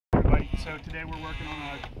So today we're working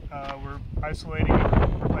on we're isolating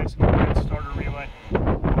and replacing the grid starter relay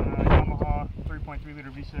on a Yamaha 3.3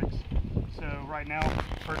 liter V6. So right now,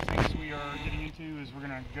 first things we are getting into is we're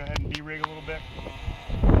going to go ahead and de-rig a little bit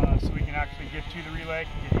so we can actually get to the relay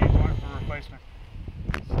and get hands on it for replacement.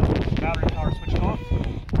 So battery power switched off.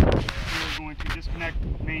 We're going to disconnect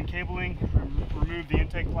main cabling, remove the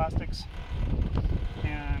intake plastics,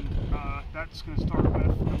 and that's going to start with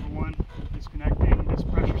number one, disconnecting this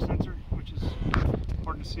pressure sensor, which is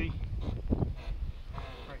hard to see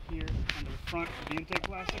right here under the front of the intake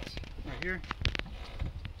plastics right here.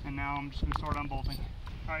 And now I'm just going to start unbolting.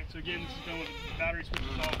 Alright, so again, this is done with the battery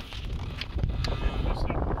switches off.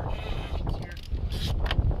 Loosen up our connections here.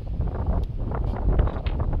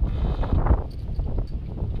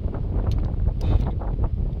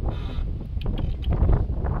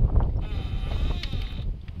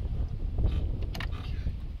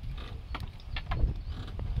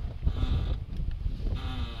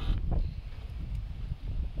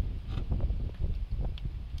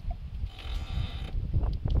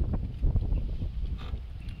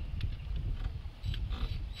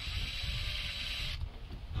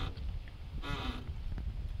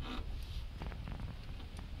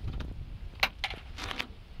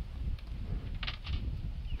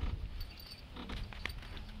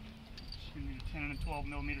 You need a 10 and a 12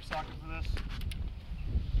 millimeter socket for this.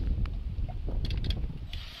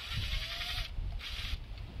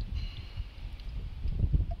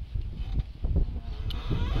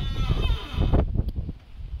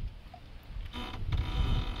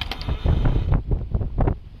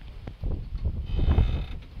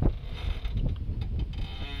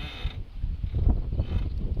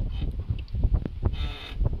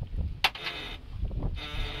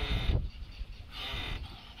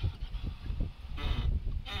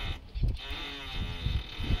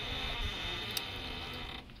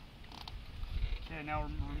 Okay, now we're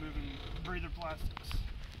removing breather plastics.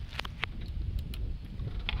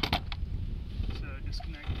 So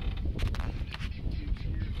disconnect tubes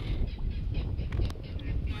here.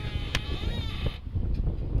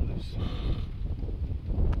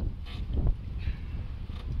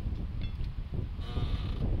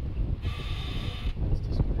 Let's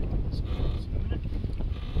disconnect this for just a minute.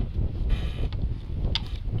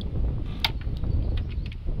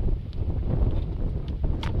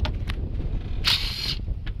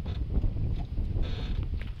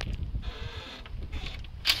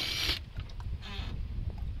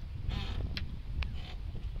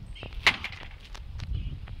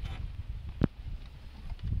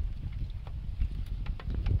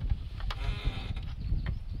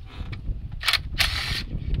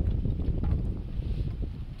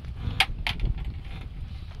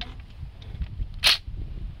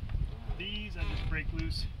 These I just break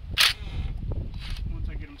loose. Once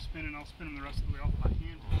I get them spinning, I'll spin them the rest of the way off my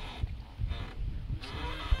hand.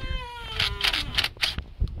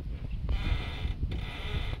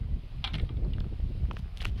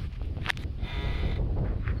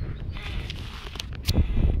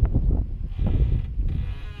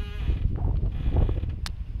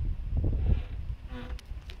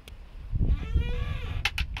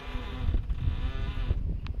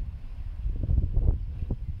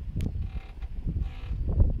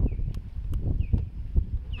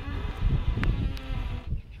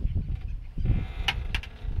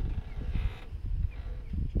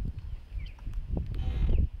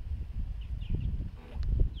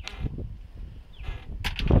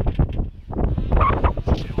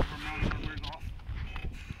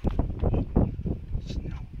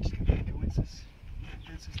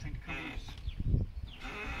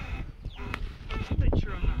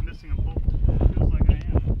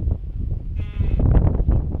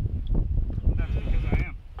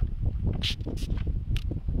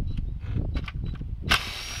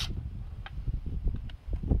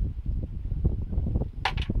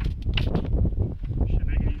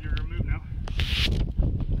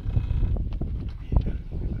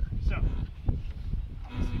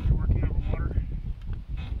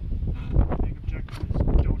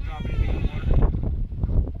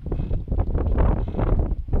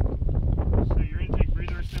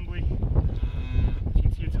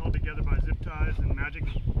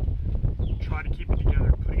 Try to keep it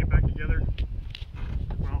together. Putting it back together,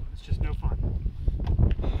 well, it's just no fun.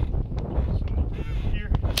 So we'll put it over here.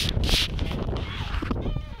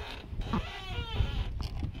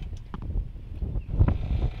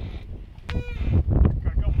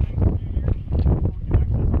 Got a couple things to do here before we can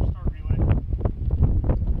access our start relay.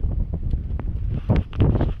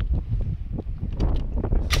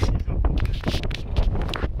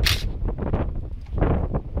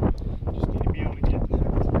 Just need to be able to get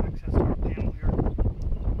access to our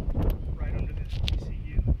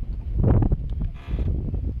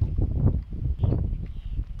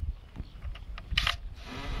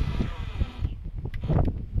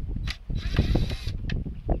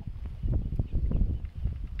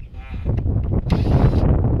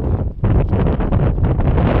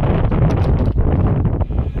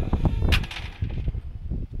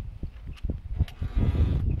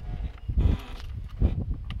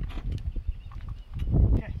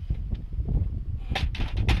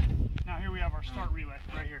start relay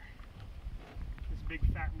right here. This big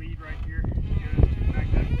fat lead right here goes to the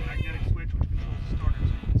magnetic switch, which controls the starter. So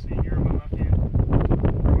you can see here on my left hand,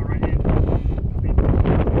 or my right hand,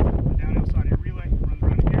 the downhill side of your relay runs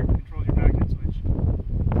around here, controls your magnet switch.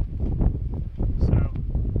 So,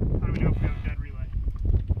 how do we know if we have a dead relay?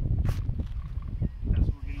 That's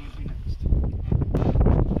what we're getting into next.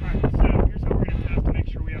 Alright, so here's how we're going to test to make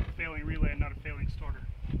sure we have a failing relay and not a failing starter.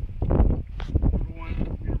 Number one,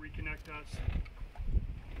 we're going to reconnect us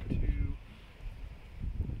to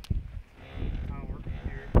power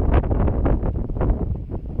here.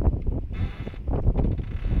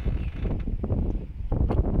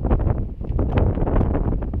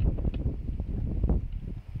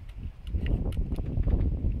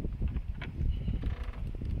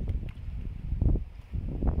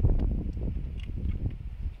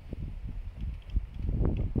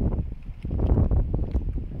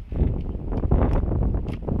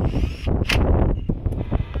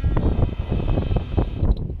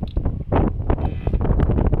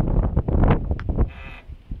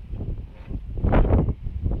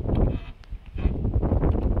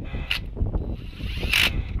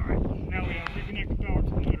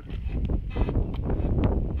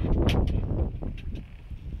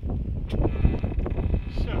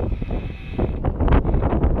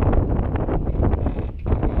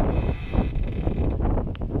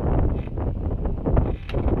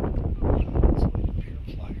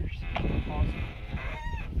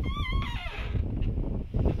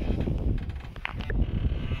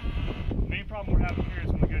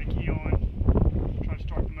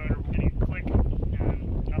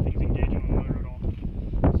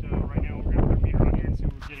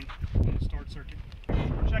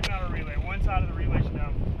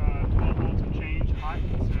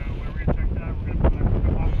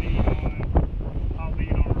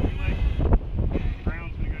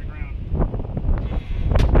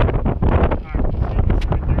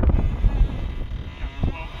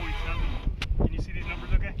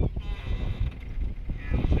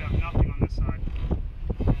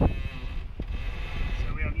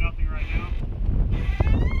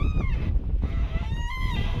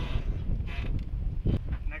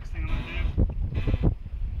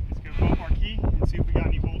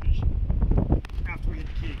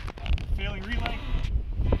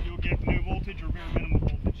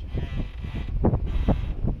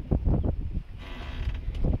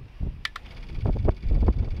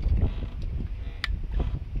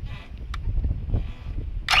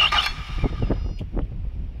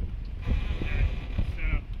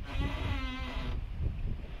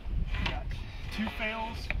 Two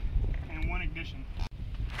fails and one ignition.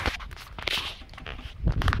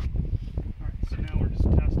 Alright, so now we're just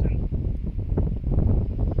testing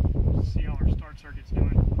to see how our start circuit's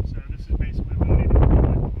doing. So this is basically eliminating the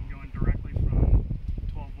relay. I'm going directly from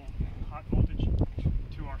 12 volt hot voltage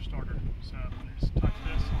to our starter. So I'm going to just touch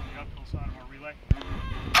this on the uphill side of our relay.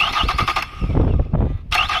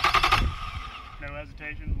 No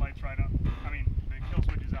hesitation, lights right up. I mean, the kill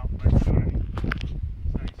switch is out, but you know what I mean.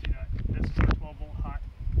 So you see that. This is our 12 volt hot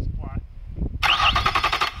supply.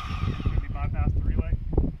 Completely bypass the relay.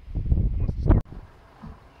 Wants to start.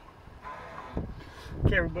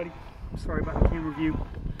 Okay, everybody. Sorry about the camera view.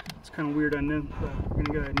 It's kind of weird, I know, but we're going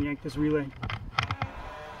to go ahead and yank this relay.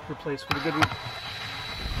 Replace with a good one.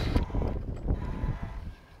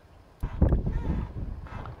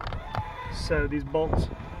 So these bolts,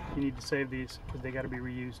 you need to save these because they got to be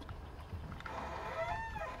reused.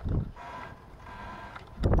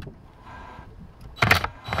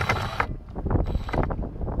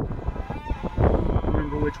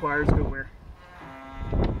 Remember which wires go where.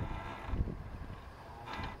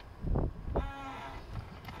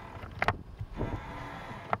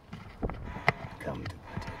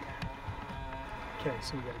 Okay,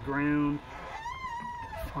 so we got a ground.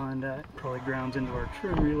 Find that. Probably grounds into our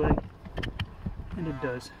trim relay. And it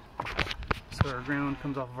does. So our ground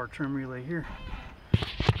comes off of our trim relay here.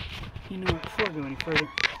 You know what, before I go any further,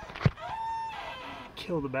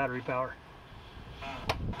 kill the battery power.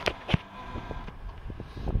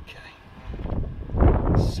 Okay.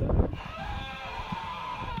 So,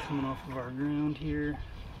 coming off of our ground here.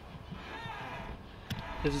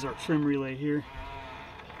 This is our trim relay here.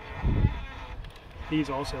 These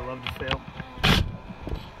also love to fail.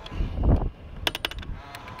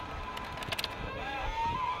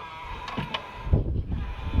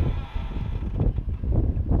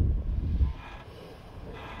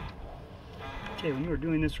 Okay, when you are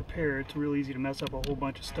doing this repair, it's real easy to mess up a whole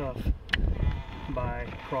bunch of stuff by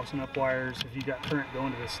crossing up wires if you got current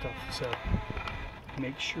going to this stuff. So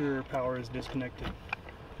make sure power is disconnected.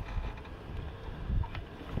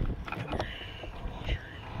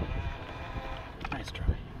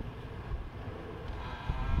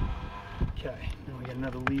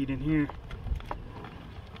 another lead in here.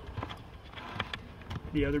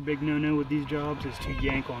 The other big no-no with these jobs is to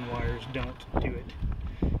yank on wires. Don't do it.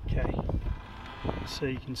 Okay. So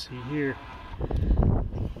you can see here,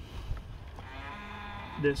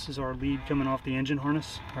 this is our lead coming off the engine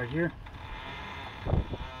harness right here.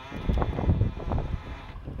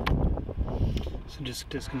 So just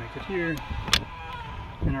disconnect it here,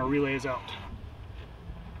 and our relay is out.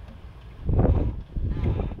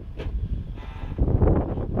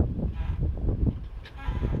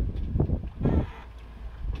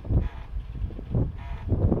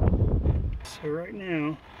 So right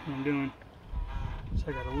now, what I'm doing, so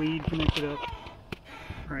I got a lead connected up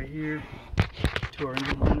right here to our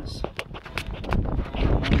engine harness.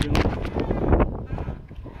 What I'm doing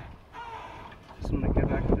is I'm going to go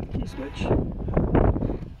back to the key switch,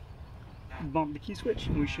 bump the key switch,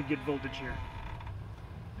 and we should get voltage here.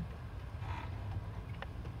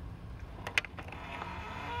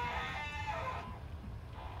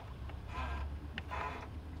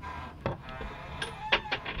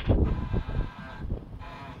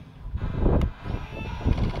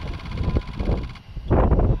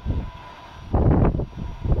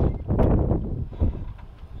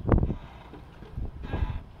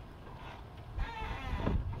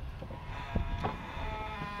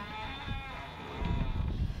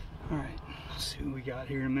 See what we got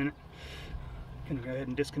here in a minute. Gonna go ahead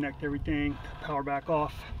and disconnect everything, power back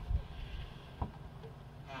off.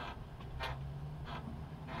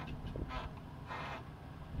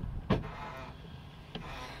 At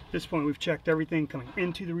this point we've checked everything coming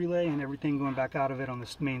into the relay and everything going back out of it on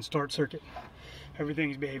this main start circuit.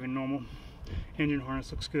 Everything's behaving normal. Engine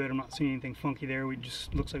harness looks good. I'm not seeing anything funky there. We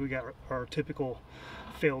just looks like we got our typical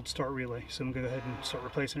failed start relay. So I'm gonna go ahead and start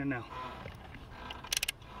replacing it now.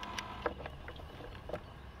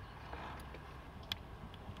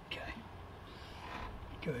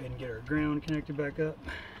 Go ahead and get our ground connected back up.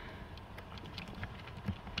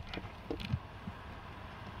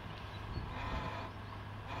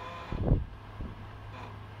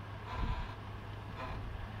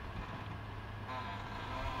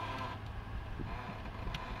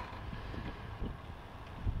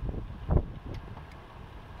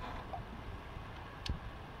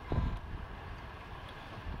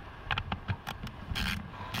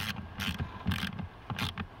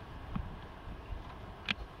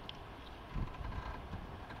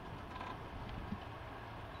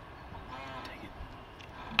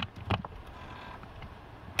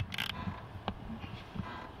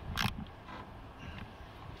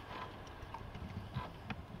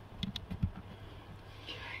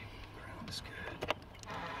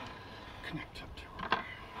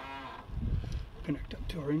 Connect up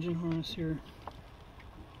to our engine harness here.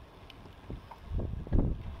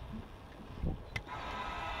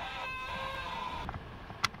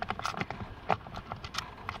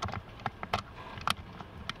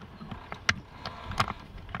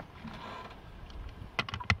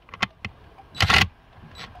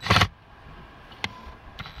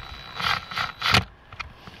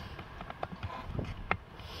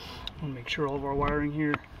 I want to make sure all of our wiring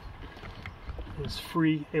here is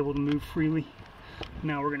free, able to move freely.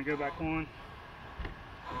 Now we're going to go back on.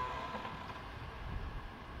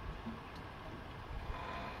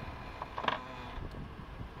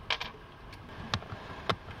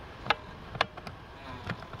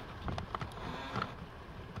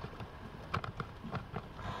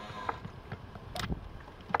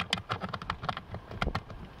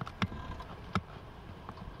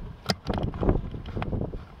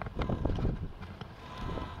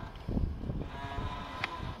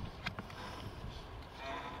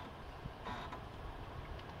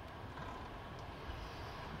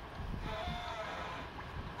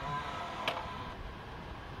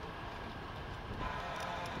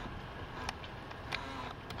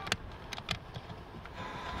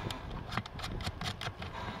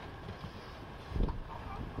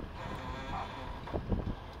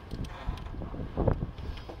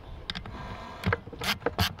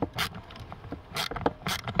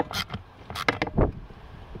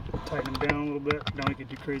 Tighten them down a little bit. Don't get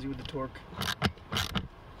too crazy with the torque.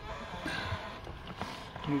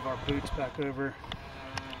 Move our boots back over.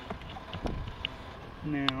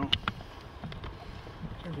 Now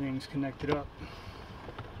everything's connected up.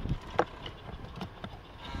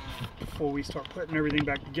 Before we start putting everything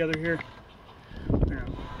back together here, we're gonna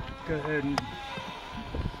go ahead and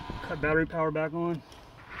cut battery power back on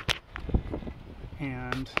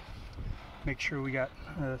and make sure we got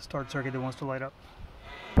a start circuit that wants to light up.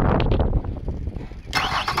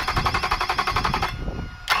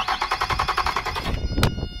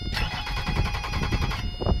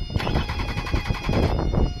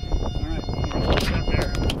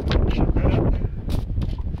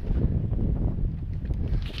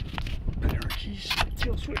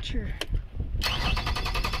 switch here.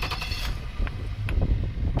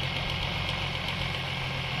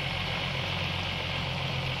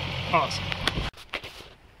 Awesome.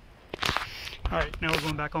 Alright, now we're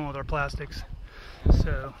going back on with our plastics.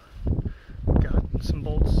 So, got some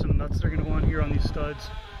bolts, some nuts that are going to go on here on these studs.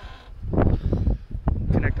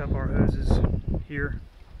 Connect up our hoses here.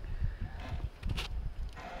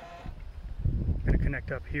 Going to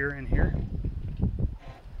connect up here and here.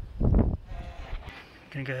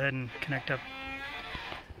 Going to go ahead and connect up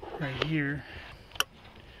right here.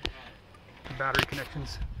 The battery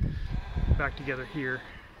connections back together here.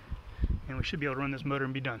 And we should be able to run this motor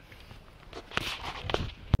and be done.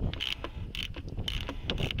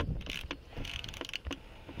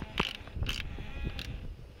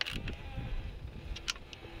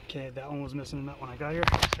 Okay, that one was missing in that when I got here,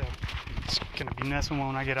 so it's gonna be messing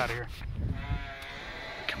when I get out of here.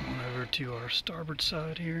 Come on over to our starboard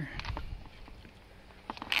side here.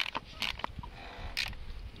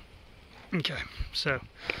 Okay, so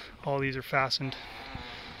all these are fastened.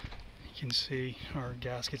 You can see our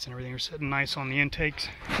gaskets and everything are sitting nice on the intakes.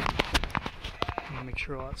 I'm gonna make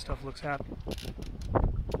sure all that stuff looks happy.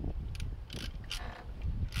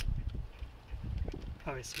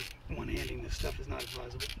 Obviously, one-handing this stuff is not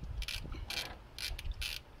advisable.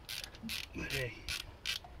 But hey,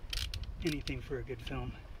 anything for a good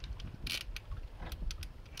film.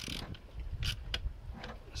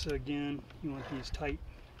 So again, you want these tight.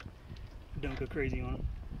 Don't go crazy on them.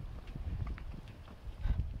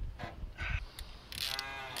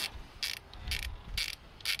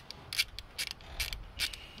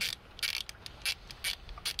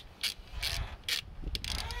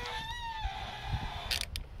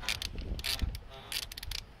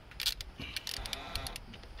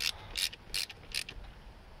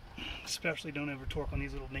 Especially don't over torque on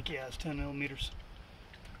these little dinky ass 10mm.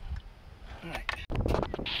 Alright.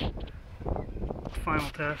 Final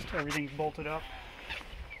test, everything's bolted up.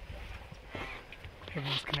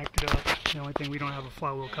 Everything's connected up. The only thing we don't have a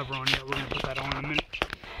flywheel cover on yet. We're going to put that on in a minute.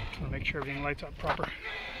 Just want to make sure everything lights up proper.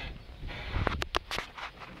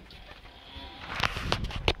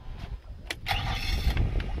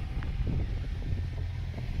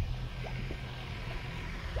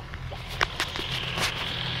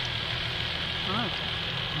 Alright,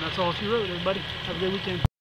 and that's all she wrote, everybody. Have a good weekend.